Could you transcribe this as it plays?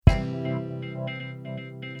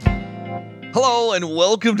Hello and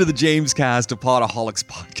welcome to the James Cast, a Podaholics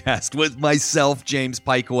podcast with myself, James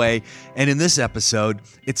Pikeway. And in this episode,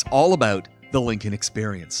 it's all about the Lincoln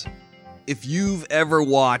experience. If you've ever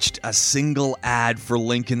watched a single ad for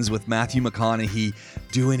Lincolns with Matthew McConaughey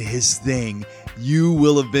doing his thing, you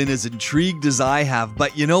will have been as intrigued as I have.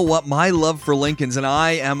 But you know what? My love for Lincolns, and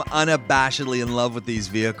I am unabashedly in love with these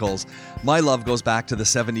vehicles. My love goes back to the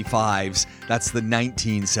 75s. That's the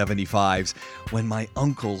 1975s, when my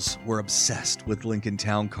uncles were obsessed with Lincoln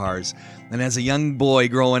Town Cars. And as a young boy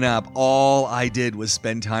growing up, all I did was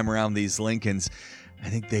spend time around these Lincolns. I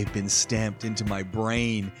think they've been stamped into my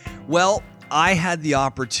brain. Well, I had the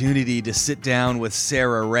opportunity to sit down with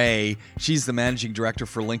Sarah Ray. She's the managing director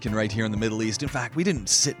for Lincoln right here in the Middle East. In fact, we didn't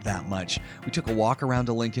sit that much. We took a walk around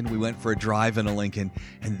a Lincoln. We went for a drive in a Lincoln.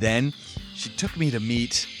 And then she took me to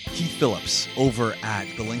meet Keith Phillips over at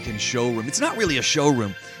the Lincoln showroom. It's not really a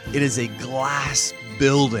showroom. It is a glass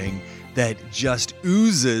building that just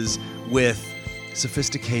oozes with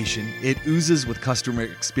sophistication. It oozes with customer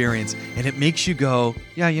experience. And it makes you go,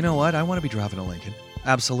 yeah, you know what? I want to be driving a Lincoln.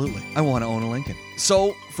 Absolutely. I want to own a Lincoln.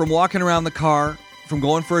 So from walking around the car, from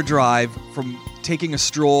going for a drive, from taking a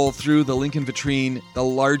stroll through the Lincoln Vitrine, the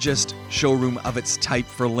largest showroom of its type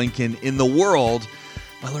for Lincoln in the world,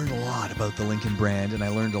 I learned a lot about the Lincoln brand and I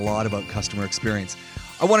learned a lot about customer experience.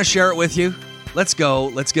 I want to share it with you. Let's go.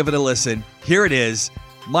 Let's give it a listen. Here it is,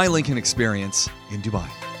 my Lincoln experience in Dubai.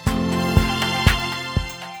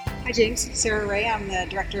 Hi James, Sarah Ray. I'm the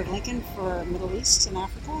Director of Lincoln for Middle East and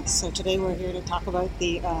Africa. So today we're here to talk about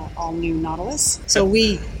the all-new Nautilus. So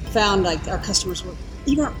we found our customers were,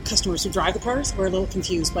 even our customers who drive the cars, were a little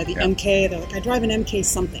confused by the MK. They're like, I drive an MK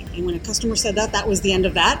something. And when a customer said that was the end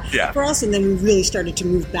of that for us. And then we really started to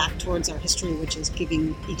move back towards our history, which is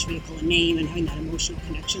giving each vehicle a name and having that emotional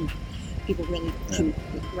connection. People really can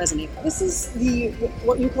resonate. This is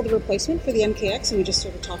what you call the replacement for the MKX, and we just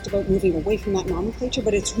sort of talked about moving away from that nomenclature,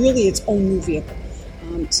 but it's really its own new vehicle.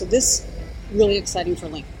 So this really exciting for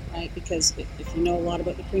Lincoln, right? Because if you know a lot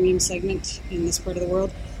about the premium segment in this part of the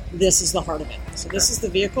world, this is the heart of it. So this is the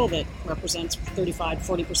vehicle that represents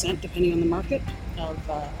 35-40%, depending on the market,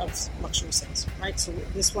 of luxury sales, right? So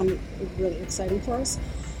this one is really exciting for us.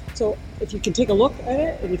 So if you can take a look at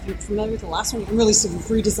it, and if you're familiar with the last one, you can really see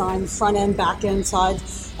redesigned front end, back end,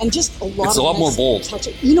 sides, and just a lot. It's a lot more bold.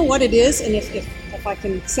 You know what it is, and if I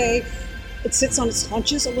can say, it sits on its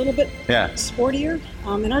haunches a little bit sportier.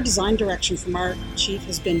 And our design direction from our chief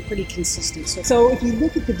has been pretty consistent. So if you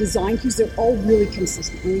look at the design cues, they're all really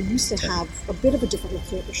consistent. And we used to have a bit of a different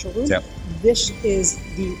look at the showroom. This is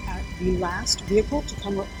the last vehicle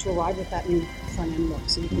to arrive with that new front end look.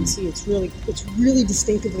 So you can see it's really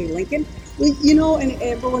distinctively Lincoln. You know, and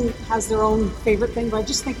everyone has their own favorite thing, but I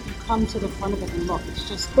just think if you come to the front of it and look,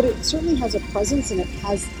 but it certainly has a presence and it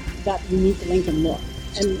has that unique Lincoln look.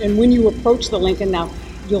 And when you approach the Lincoln now,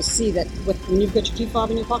 you'll see that when you've got your key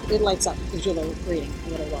fob in your pocket, it lights up because you're a greeting, a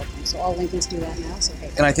little welcome. So all Lincolns do that now. So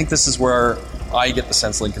and I think this is where I get the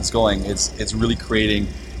sense Lincoln's going. It's really creating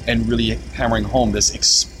and really hammering home this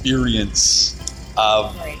experience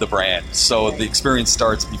of the brand. So the experience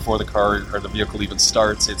starts before the car or the vehicle even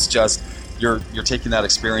starts. It's just you're taking that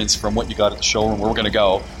experience from what you got at the showroom, where we're going to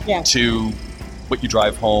go, to what you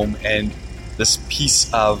drive home and this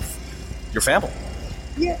piece of your family.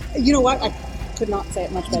 Yeah, you know what? I could not say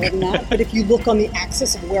it much better than that. But if you look on the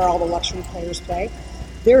axis of where all the luxury players play,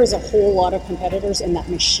 there is a whole lot of competitors in that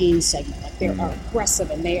machine segment. Like they are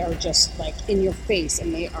aggressive and they are just like in your face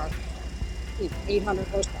and they are 800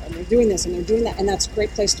 horsepower and they're doing this and they're doing that, and that's a great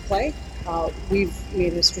place to play. We've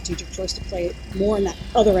made a strategic choice to play more in that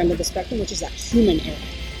other end of the spectrum, which is that human area.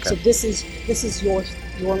 Okay. So this is your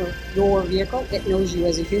vehicle. It knows you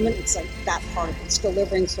as a human. It's like that part of it. It's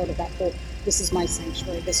delivering sort of that whole, this is my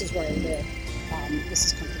sanctuary, this is where I live, this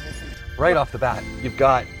is comfortable for me. Right off the bat, you've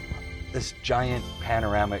got this giant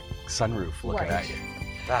panoramic sunroof looking at you.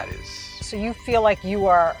 That is... So you feel like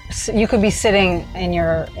you could be sitting in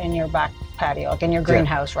your back patio, like in your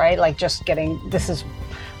greenhouse, right? Like just this is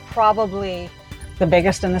probably the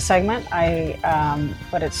biggest in the segment.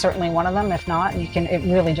 But it's certainly one of them. If not,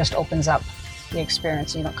 it really just opens up the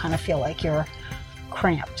experience. You don't kind of feel like you're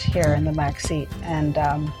cramped here in the back seat. And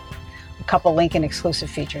a couple Lincoln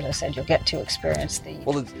exclusive features. I said you'll get to experience the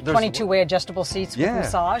 22-way adjustable seats with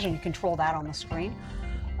massage, and you control that on the screen.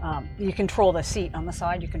 You control the seat on the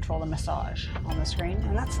side, you control the massage on the screen,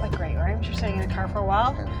 and that's like great, right? If you're sitting in a car for a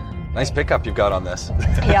while. Nice pickup you've got on this.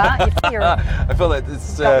 Yeah, I feel that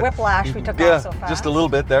it's got whiplash. We took off so fast. Just a little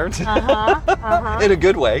bit there. In a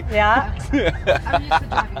good way. Yeah. I'm used to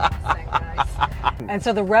driving this thing. And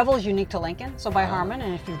so the Revel is unique to Lincoln, so by Harman,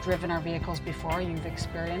 and if you've driven our vehicles before, you've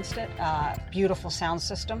experienced it. Beautiful sound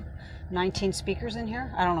system, 19 speakers in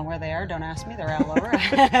here. I don't know where they are, don't ask me, they're all over.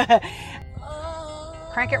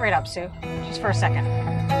 Crank it right up, Sue, just for a second.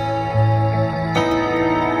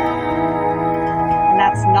 And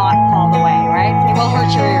that's not all the way, right? It will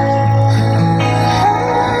hurt your ears.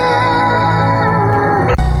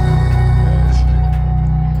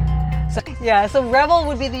 So Revel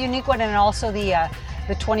would be the unique one, and also the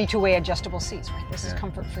 22-way adjustable seats. Right, this is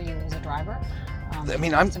comfort for you as a driver. I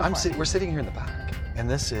mean, we're sitting here in the back, and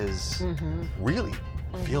this is really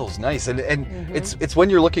feels nice, and it's when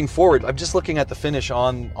you're looking forward. I'm just looking at the finish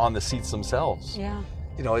on the seats themselves. Yeah,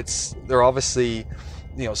 you know, they're obviously,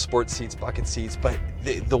 you know, sports seats, bucket seats, but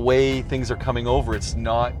the way things are coming over, it's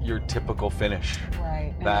not your typical finish.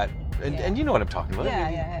 Right. And you know what I'm talking about.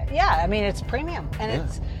 Yeah. I mean, it's premium, and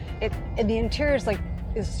and the interior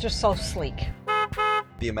is just so sleek.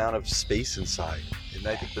 The amount of space inside, and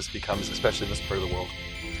I think this becomes, especially in this part of the world,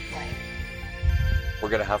 right. We're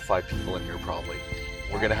going to have 5 people in here probably.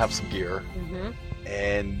 We're going to have some gear,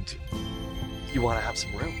 and you want to have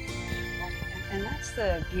some room. And that's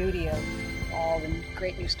the beauty of all the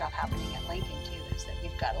great new stuff happening at Lincoln too, is that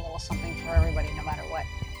we've got a little something for everybody, no matter what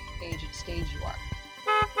age and stage you are.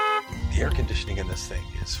 The air conditioning in this thing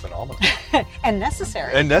is phenomenal. And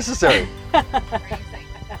necessary.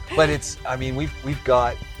 But we've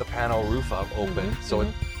got the panel roof up open, so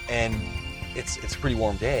it's a pretty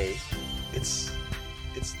warm day. It's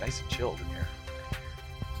nice and chilled in here.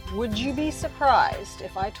 Would you be surprised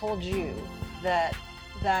if I told you that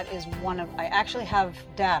is I actually have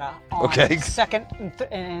data on second,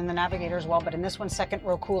 in the Navigator as well, but in this one, second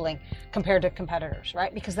row cooling compared to competitors,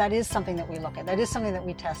 right? Because that is something that we look at. That is something that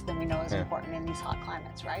we test and we know is important in these hot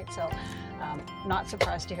climates, right? So, not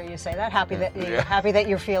surprised to hear you say that. Happy that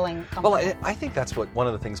you're feeling comfortable. Well, I think that's one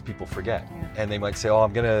of the things people forget, and they might say, "Oh,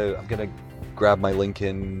 I'm gonna grab my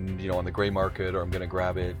Lincoln, you know, on the gray market, or I'm gonna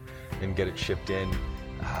grab it and get it shipped in."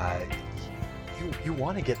 You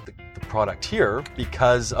want to get the product here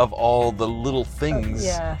because of all the little things,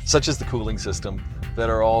 such as the cooling system, that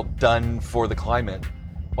are all done for the climate.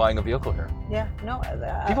 Buying a vehicle here. Yeah, no.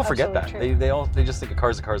 People forget that. True. They just think a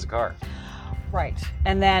car's a car. Right,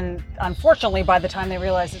 and then unfortunately, by the time they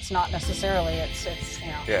realize it's not necessarily, it's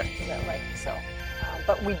right. So,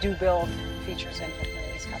 but we do build features in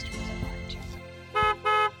with these customers in mind too.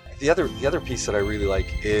 The other piece that I really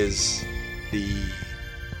like is the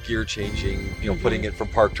gear changing, you know, putting it from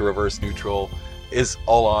park to reverse neutral is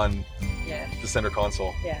all on the center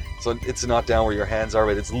console. Yeah. So it's not down where your hands are,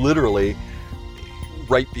 but it's literally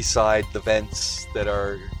right beside the vents that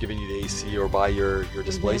are giving you the AC or by your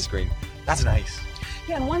display screen. That's nice.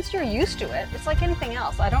 Yeah, and once you're used to it, it's like anything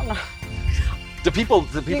else. I don't know. The people,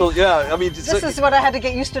 yeah, I mean... This is what I had to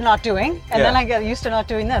get used to not doing, and then I get used to not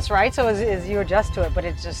doing this, right? So as you adjust to it, but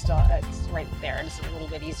it's just, it's right there, and it's a little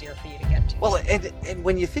bit easier for you to get to. Well, and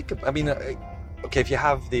when you think of, I mean, okay, if you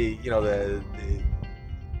have the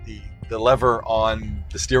lever on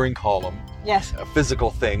the steering column, yes, a physical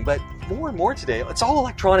thing, but more and more today, it's all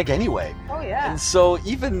electronic anyway. Oh, yeah. And so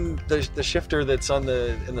even the shifter that's in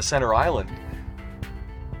the center island,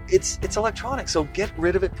 it's electronic, so get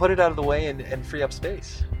rid of it, put it out of the way, and free up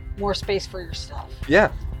space. More space for your stuff.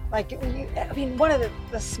 Yeah. Like, one of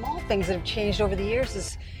the small things that have changed over the years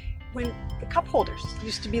is when the cup holders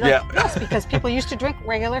used to be like this, because people used to drink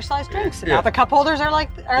regular sized drinks, and now the cup holders are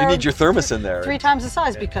you need your thermos in there 3 times the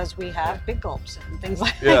size because we have big gulps and things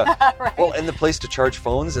like that. Right? Well, and the place to charge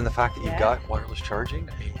phones, and the fact that you've got wireless charging,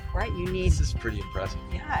 I mean, this is pretty impressive.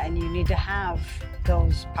 Yeah, and you need to have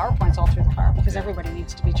those power points all through the car because everybody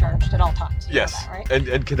needs to be charged at all times. Yes, that, right?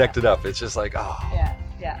 and connected up. It's just like,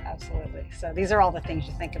 Yeah, absolutely. So these are all the things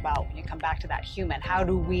you think about when you come back to that human. How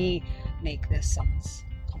do we make this someone's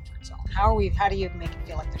comfort zone? How do you make it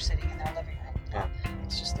feel like they're sitting in their living room? Yeah.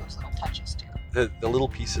 It's just those little touches too. The little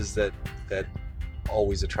pieces that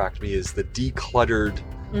always attract me is the decluttered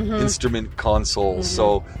instrument console.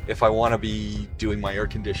 So if I want to be doing my air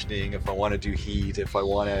conditioning, if I want to do heat, if I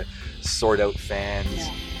want to sort out fans,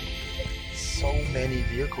 so many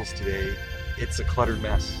vehicles today, it's a cluttered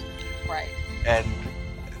mess. Right. And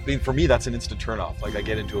I mean, for me, that's an instant turnoff. Like, I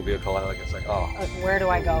get into a vehicle, it's like, where do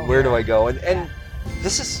I go? Where do I go? And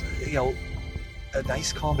this is, a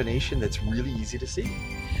nice combination that's really easy to see.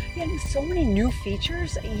 Yeah, and so many new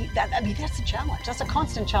features. That's a challenge. That's a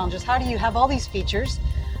constant challenge. Is how do you have all these features,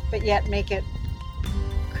 but yet make it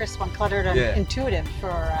crisp, uncluttered, and intuitive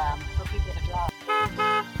for people to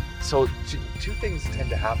drive. So two things tend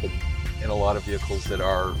to happen in a lot of vehicles that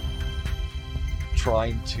are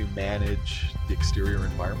trying to manage the exterior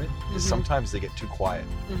environment is sometimes they get too quiet.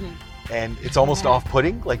 And it's almost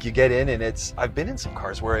off-putting. Like you get in and I've been in some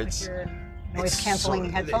cars where it's...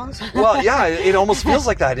 Noise-canceling headphones? Well, yeah, it almost feels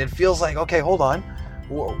like that. It feels like, okay, hold on.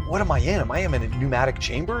 What am I in? Am I in a pneumatic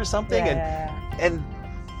chamber or something? And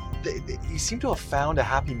you seem to have found a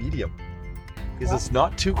happy medium. Because it's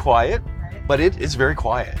not too quiet, but it is very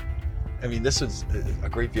quiet. I mean, this is a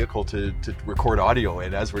great vehicle to record audio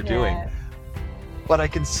in as we're doing. But I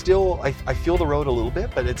can still, I feel the road a little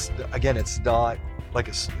bit, but it's not like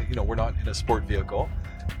we're not in a sport vehicle.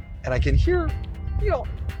 And I can hear,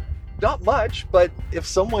 not much, but if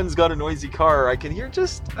someone's got a noisy car, I can hear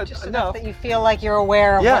just enough that you feel like you're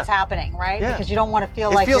aware of what's happening, right? Yeah. Because you don't want to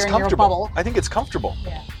feel like you're in your bubble. I think it's comfortable.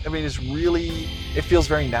 Yeah. I mean, it feels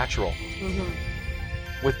very natural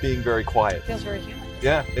with being very quiet. It feels very human.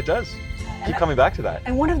 Yeah, it does. Keep coming back to that.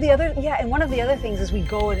 And one of the other things as we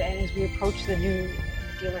go and as we approach the new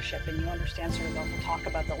dealership and you understand sort of we'll talk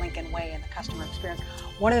about the Lincoln Way and the customer experience.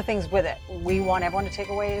 One of the things with it we want everyone to take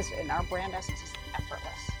away is in our brand essence is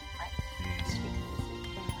effortless, right?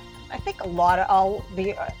 I think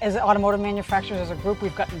as automotive manufacturers as a group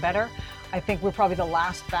we've gotten better. I think we're probably the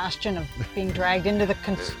last bastion of being dragged into the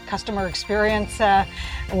customer experience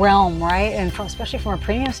realm, right? And especially from a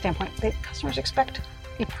premium standpoint, customers expect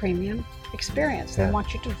a premium experience. They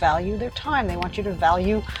want you to value their time. They want you to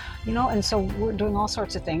value, and so we're doing all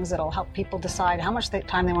sorts of things that'll help people decide how much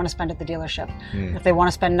time they want to spend at the dealership. If they want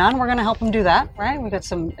to spend none, we're going to help them do that, right? We've got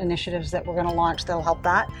some initiatives that we're going to launch that'll help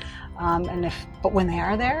that. But when they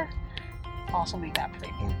are there, also make that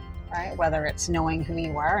premium. Right? Whether it's knowing who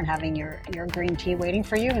you are and having your green tea waiting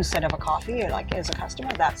for you instead of a coffee, or like as a customer,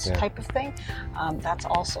 that's type of thing. That's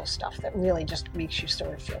also stuff that really just makes you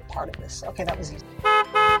sort of feel part of this. Okay, that was easy.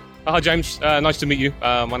 Hi James, nice to meet you.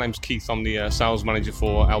 My name's Keith. I'm the sales manager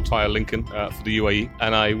for Altair Lincoln for the UAE,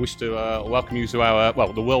 and I wish to welcome you to our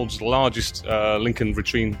the world's largest Lincoln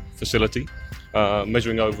vitrine facility,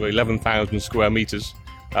 measuring over 11,000 square meters.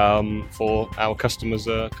 For our customers'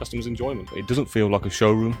 enjoyment. It doesn't feel like a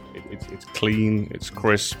showroom. It's clean, it's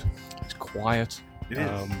crisp, it's quiet. It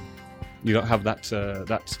is. You don't have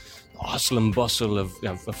that hustle and bustle of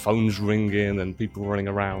the phones ringing and people running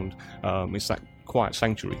around. It's that quiet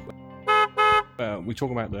sanctuary. We talk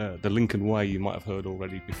about the Lincoln Way. You might have heard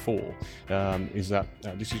already before. Is that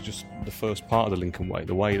this is just the first part of the Lincoln Way,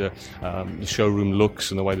 the way the showroom looks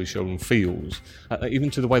and the way the showroom feels, even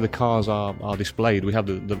to the way the cars are displayed. We have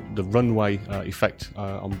the runway effect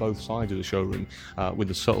on both sides of the showroom with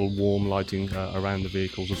the subtle warm lighting around the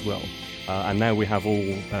vehicles as well. And now we have all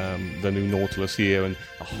the new Nautilus here, and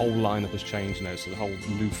the whole lineup has changed now. So the whole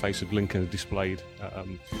new face of Lincoln is displayed,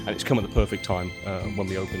 and it's come at the perfect time when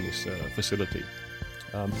we open this facility.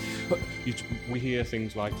 But we hear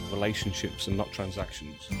things like relationships and not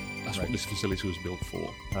transactions. That's what this facility was built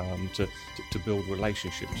for, to build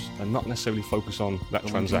relationships and not necessarily focus on that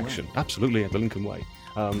transaction. Absolutely, the Lincoln Way.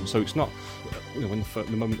 So it's not when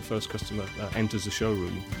the moment the first customer enters the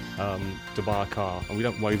showroom to buy a car, and we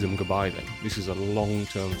don't wave them goodbye then. This is a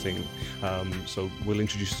long-term thing. So we'll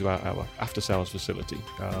introduce you to our after-sales facility.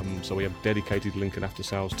 So we have dedicated Lincoln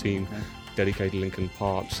after-sales team, dedicated Lincoln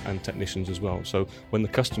parts and technicians as well. So when the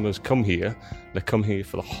customers come here, they come here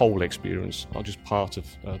for the whole experience, not just part of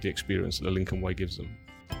the experience that the Lincoln Way gives them.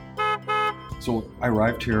 So I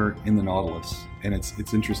arrived here in the Nautilus, and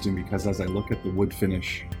it's interesting because as I look at the wood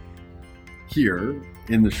finish here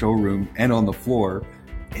in the showroom and on the floor,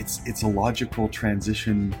 it's a logical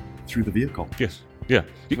transition through the vehicle. Yes, yeah.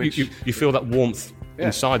 You feel that warmth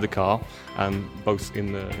inside the car, and both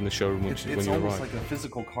in the showroom when you arrive. It's almost like a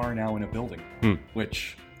physical car now in a building,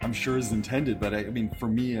 which I'm sure is intended. But I mean, for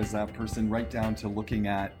me as that person, right down to looking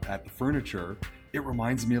at the furniture, it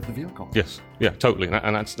reminds me of the vehicle. Yes, yeah, totally,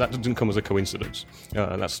 and that doesn't come as a coincidence.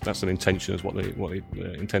 That's an intention, is what they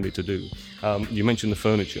intended to do. You mentioned the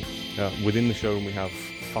furniture. Within the showroom, we have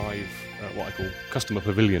 5 what I call customer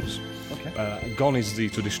pavilions. Okay. Gone is the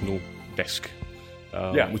traditional desk.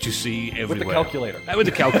 Which you see everywhere. With the calculator. With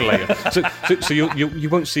the calculator. so you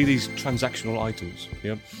won't see these transactional items.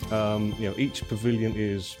 Yeah. Each pavilion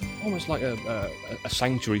is almost like a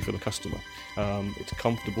sanctuary for the customer. It's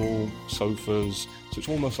comfortable, sofas, so it's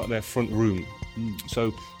almost like their front room.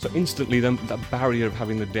 So instantly that barrier of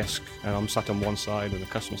having the desk and I'm sat on one side and the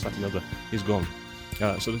customer sat on the other is gone.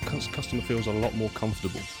 So the customer feels a lot more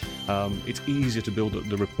comfortable. It's easier to build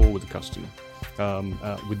the rapport with the customer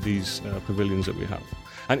with these pavilions that we have.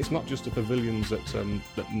 And it's not just the pavilions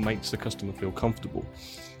that makes the customer feel comfortable.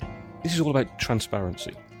 This is all about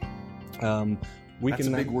transparency. That's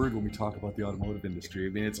a big word when we talk about the automotive industry. I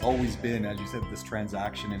mean, it's always been, as you said, this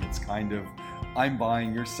transaction, and it's kind of I'm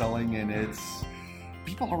buying, you're selling, and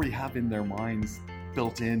people already have in their minds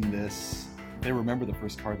built in this. They remember the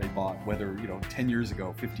first car they bought, whether 10 years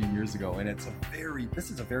ago, 15 years ago, and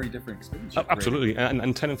this is a very different experience. Absolutely,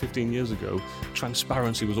 and 10 and 15 years ago,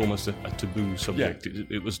 transparency was almost a taboo subject. Yeah.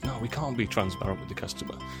 It was, no, we can't be transparent with the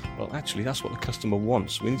customer. Well, actually, that's what the customer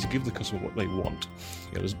wants. We need to give the customer what they want.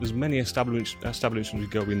 There's many establishments we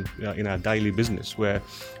go in our daily business where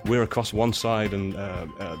we're across one side and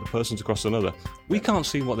the person's across another. We can't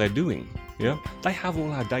see what they're doing. They have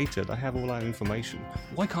all our data, they have all our information.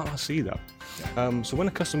 Why can't I see that? So when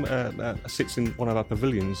a customer sits in one of our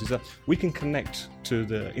pavilions, is that we can connect to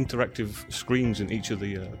the interactive screens in each of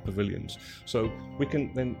the pavilions. So we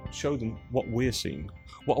can then show them what we're seeing.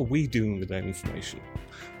 What are we doing with their information?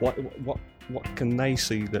 What can they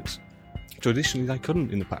see that traditionally they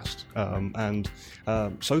couldn't in the past? And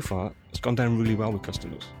so far, it's gone down really well with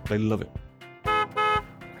customers. They love it.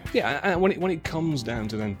 Yeah, and when it comes down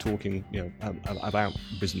to then talking, about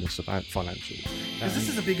business, about financials, because this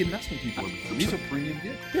is a big investment people are making. These are premium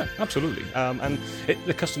vehicles. Yeah, absolutely. And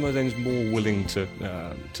the customer then is more willing to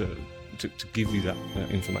give you that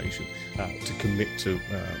information, to commit to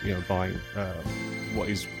buying what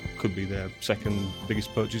could be their second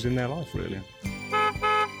biggest purchase in their life, really.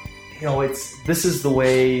 This is the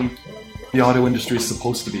way the auto industry is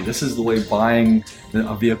supposed to be. This is the way buying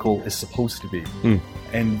a vehicle is supposed to be.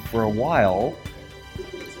 And for a while,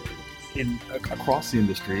 across the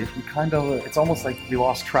industry, it's almost like we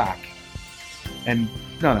lost track. And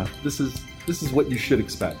no, this is what you should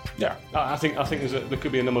expect. Yeah, I think there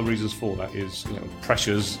could be a number of reasons for that. Is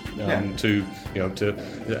pressures to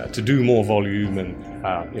do more volume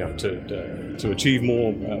and to achieve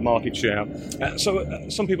more market share. So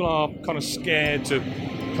some people are kind of scared to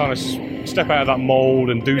kind of step out of that mold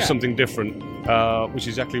and do something different, which is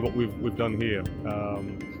exactly what we've done here.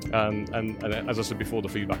 And as I said before, the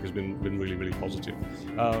feedback has been really, really positive.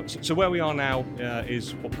 So where we are now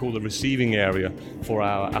is what we call the receiving area for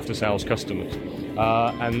our after-sales customers.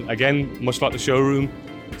 And again, much like the showroom,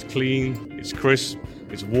 it's clean, it's crisp,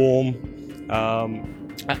 it's warm.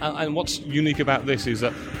 And what's unique about this is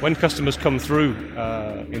that when customers come through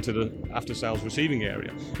into the after-sales receiving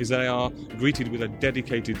area, is they are greeted with a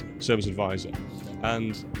dedicated service advisor,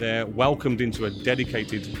 and they're welcomed into a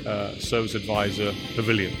dedicated service advisor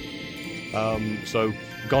pavilion. So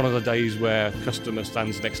gone are the days where customer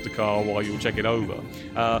stands next to car while you check it over.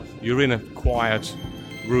 You're in a quiet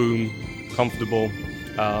room, comfortable.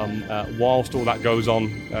 Whilst all that goes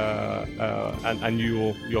on, and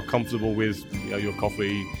you're comfortable with your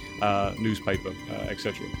coffee, newspaper,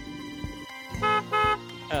 etc.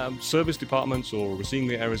 Service departments or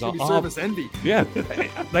receiving areas are service envy. Yeah,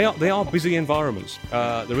 they are busy environments.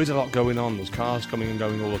 There is a lot going on. There's cars coming and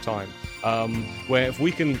going all the time. Where if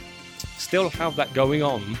we can still have that going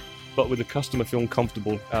on, but with the customer feeling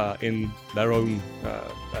comfortable in their own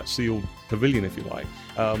sealed pavilion, if you like,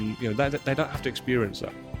 they don't have to experience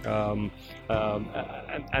that,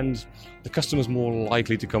 and the customer's more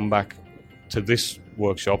likely to come back to this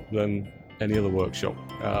workshop than any other workshop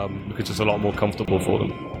because it's a lot more comfortable for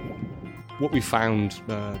them. What we found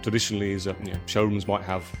traditionally is that showrooms might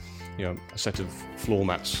have a set of floor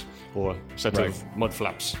mats or a set of mud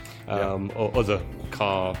flaps or other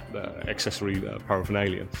car accessory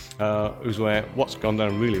paraphernalia. Is where what's gone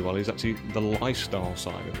down really well is actually the lifestyle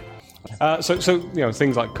side of it. So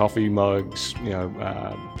things like coffee mugs,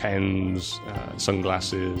 pens,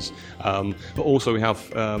 sunglasses, but also we have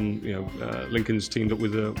Lincoln's teamed up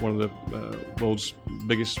with one of the world's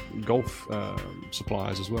biggest golf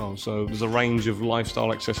suppliers as well. So there's a range of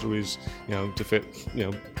lifestyle accessories, to fit,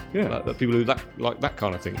 that people who like that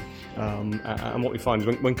kind of thing. And what we find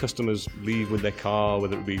is when customers leave with their car,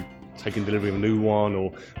 whether it be taking delivery of a new one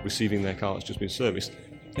or receiving their car that's just been serviced,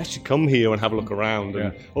 they actually come here and have a look around,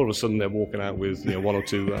 and all of a sudden they're walking out with one or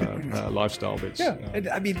two lifestyle bits. Yeah,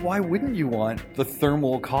 and why wouldn't you want the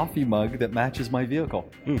thermal coffee mug that matches my vehicle,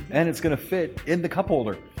 and it's going to fit in the cup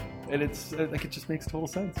holder, and it's like it just makes total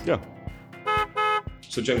sense. Yeah.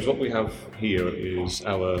 So James, what we have here is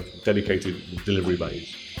our dedicated delivery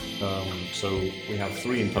bays. So we have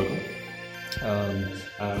 3 in total.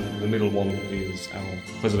 And the middle one is our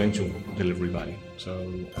presidential delivery bay. So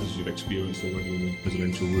as you've experienced already in the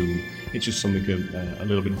presidential room, it's just something a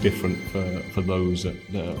little bit different for those that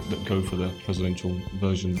go for the presidential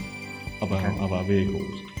version of our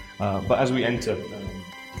vehicles. But as we enter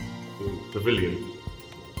the pavilion,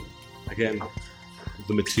 again,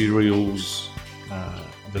 the materials,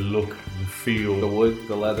 the look, the feel, the wood,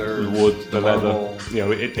 the leather, the leather.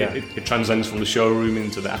 It transcends from the showroom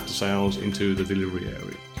into the after sales into the delivery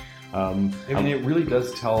area. It really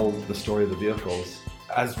does tell the story of the vehicles.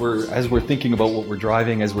 As we're thinking about what we're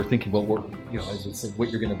driving, as we're thinking about what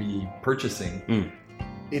you're going to be purchasing,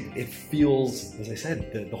 it feels, as I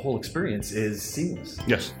said, the whole experience is seamless.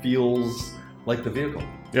 Yes, it feels like the vehicle.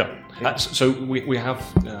 Yeah. So we have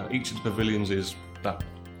each of the pavilions is that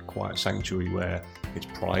quiet sanctuary where it's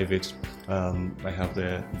private. They have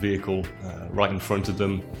their vehicle right in front of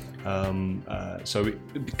them, so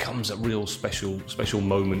it becomes a real special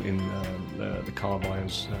moment in the car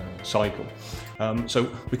buyer's cycle. So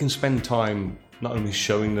we can spend time not only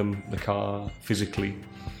showing them the car physically,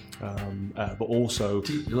 but also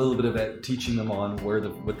a little bit about teaching them on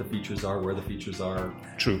what the features are, where the features are.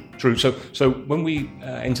 True. So when we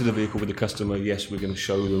enter the vehicle with the customer, yes, we're going to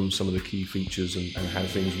show them some of the key features and how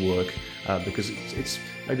things work, because it's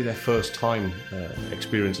maybe their first time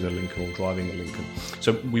experiencing a Lincoln or driving a Lincoln.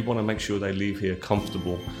 So we want to make sure they leave here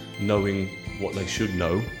comfortable, knowing what they should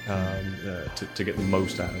know to get the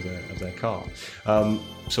most out of their car.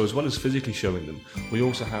 So as well as physically showing them, we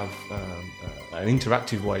also have an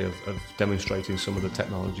interactive way of demonstrating some of the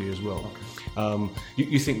technology as well.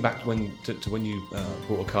 You think back to when you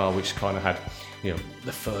bought a car which kind of had,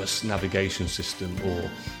 the first navigation system or,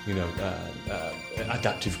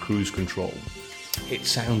 adaptive cruise control. It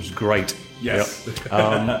sounds great. Yes.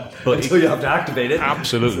 But until you have to activate it.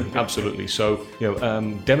 Absolutely. So,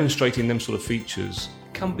 demonstrating them sort of features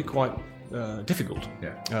can be quite difficult.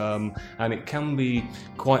 Yeah. And it can be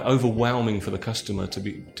quite overwhelming for the customer to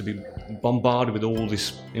be bombarded with all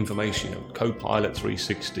this information. Copilot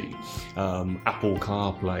 360, Apple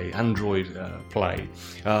CarPlay, Android Play.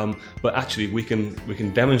 But actually, we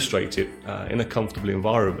can demonstrate it in a comfortable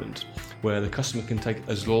environment, where the customer can take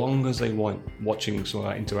as long as they want watching some of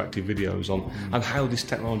our interactive videos on how this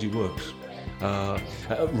technology works,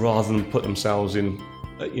 rather than put themselves in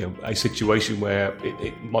a situation where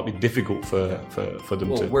it might be difficult for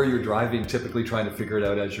them to. Where you're driving, typically trying to figure it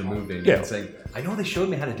out as you're moving. Yeah. And saying, I know they showed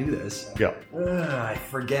me how to do this. Yeah. I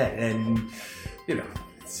forget, and it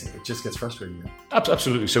just gets frustrating.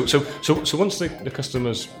 Absolutely. So once the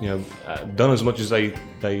customers done as much as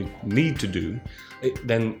they need to do,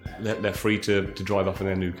 then they're free to drive off in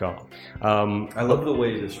their new car. I love the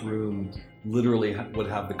way this room literally would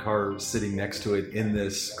have the car sitting next to it in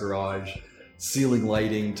this garage, ceiling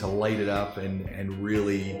lighting to light it up and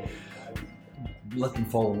really let them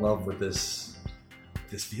fall in love with this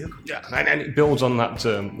vehicle. Yeah, and it builds on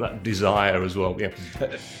that desire as well. Yeah,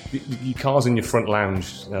 your car's in your front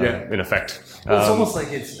lounge, in effect. Well, it's almost like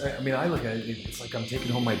I look at it. It's like I'm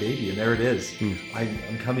taking home my baby, and there it is.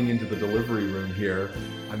 I'm coming into the delivery room here.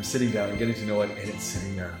 I'm sitting down and getting to know it, and it's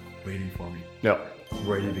sitting there waiting for me. Yeah,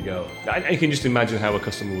 ready to go. And you can just imagine how a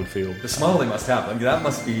customer would feel. The smile they must have. That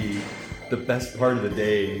must be the best part of the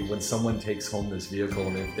day when someone takes home this vehicle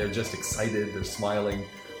and they're just excited, they're smiling.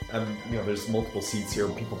 There's multiple seats here.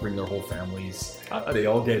 People bring their whole families. They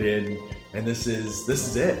all get in, and this is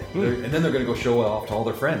it. And then they're going to go show it off to all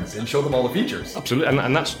their friends and show them all the features. Absolutely,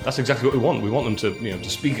 and that's exactly what we want. We want them to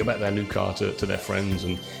speak about their new car to their friends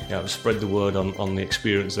and spread the word on the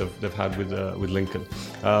experience they've had with Lincoln.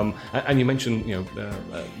 And you mentioned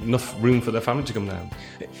enough room for their family to come down.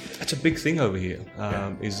 That's a big thing over here.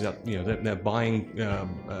 Is that they're buying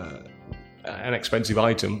an expensive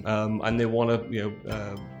item and they want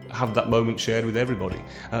to have that moment shared with everybody.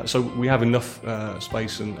 So we have enough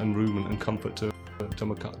space and room and comfort to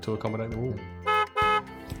accommodate them all.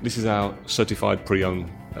 This is our certified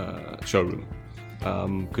pre-owned showroom,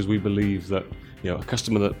 because we believe that a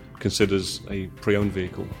customer that considers a pre-owned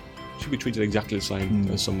vehicle should be treated exactly the same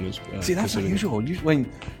as someone who's See, that's not usual.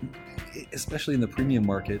 Especially in the premium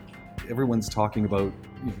market, everyone's talking about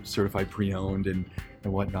certified pre-owned and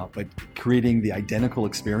whatnot, but creating the identical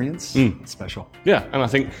experience is special. Yeah, and I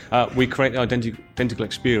think we create the identical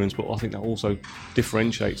experience, but I think that also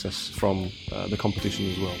differentiates us from the competition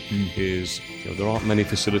as well. Is there aren't many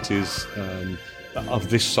facilities of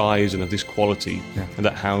this size and of this quality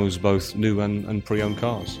that house both new and pre-owned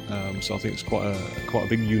cars. So I think it's quite a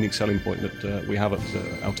big unique selling point that we have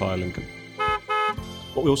at Altair Lincoln.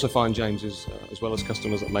 What we also find, James, is as well as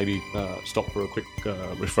customers that maybe stop for a quick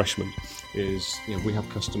refreshment, is we have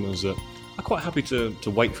customers that are quite happy to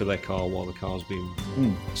wait for their car while the car's being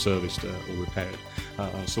serviced or repaired.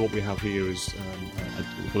 So what we have here is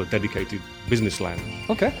a dedicated business land.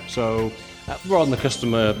 Okay. So rather than the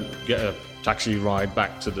customer get a taxi ride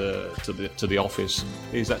back to the office,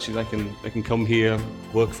 is actually they can come here,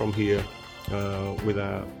 work from here with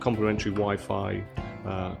our complimentary Wi-Fi,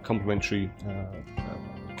 complimentary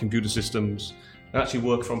computer systems, and actually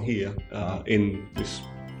work from here in this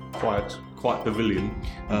quiet pavilion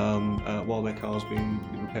while their car's being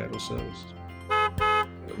repaired or serviced.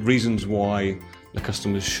 Reasons why the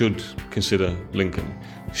customers should consider Lincoln,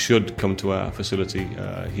 should come to our facility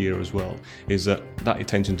here as well, is that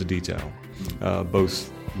attention to detail,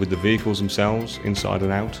 both with the vehicles themselves, inside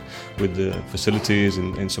and out, with the facilities,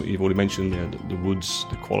 and so you've already mentioned the woods,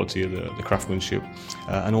 the quality of the craftsmanship,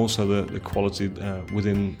 and also the quality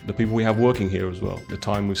within the people we have working here as well. The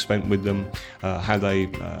time we've spent with them, how they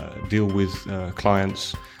deal with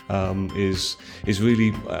clients, is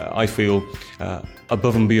really, I feel,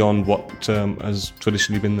 above and beyond what has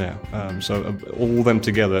traditionally been there. So all of them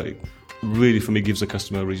together really, for me, gives the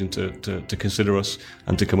customer a reason to consider us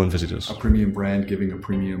and to come and visit us. A premium brand giving a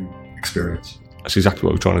premium experience. That's exactly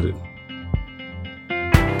what we're trying to do.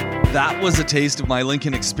 That was a taste of my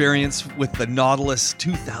Lincoln experience with the Nautilus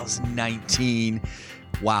 2019.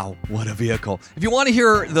 Wow, what a vehicle. If you want to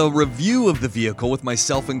hear the review of the vehicle with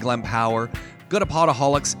myself and Glenn Power, go to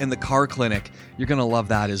Podaholics and the Car Clinic. You're going to love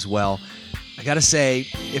that as well. I got to say,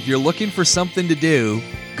 if you're looking for something to do,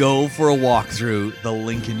 go for a walk through the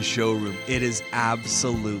Lincoln showroom. It is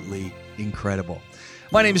absolutely incredible.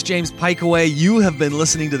 My name is James Pikeway. You have been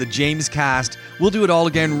listening to the James Cast. We'll do it all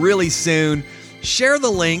again really soon. Share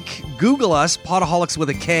the link. Google us, Podaholics with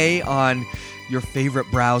a K, on your favorite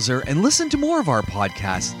browser, and listen to more of our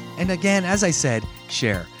podcasts. And again, as I said,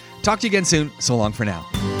 share. Talk to you again soon. So long for now.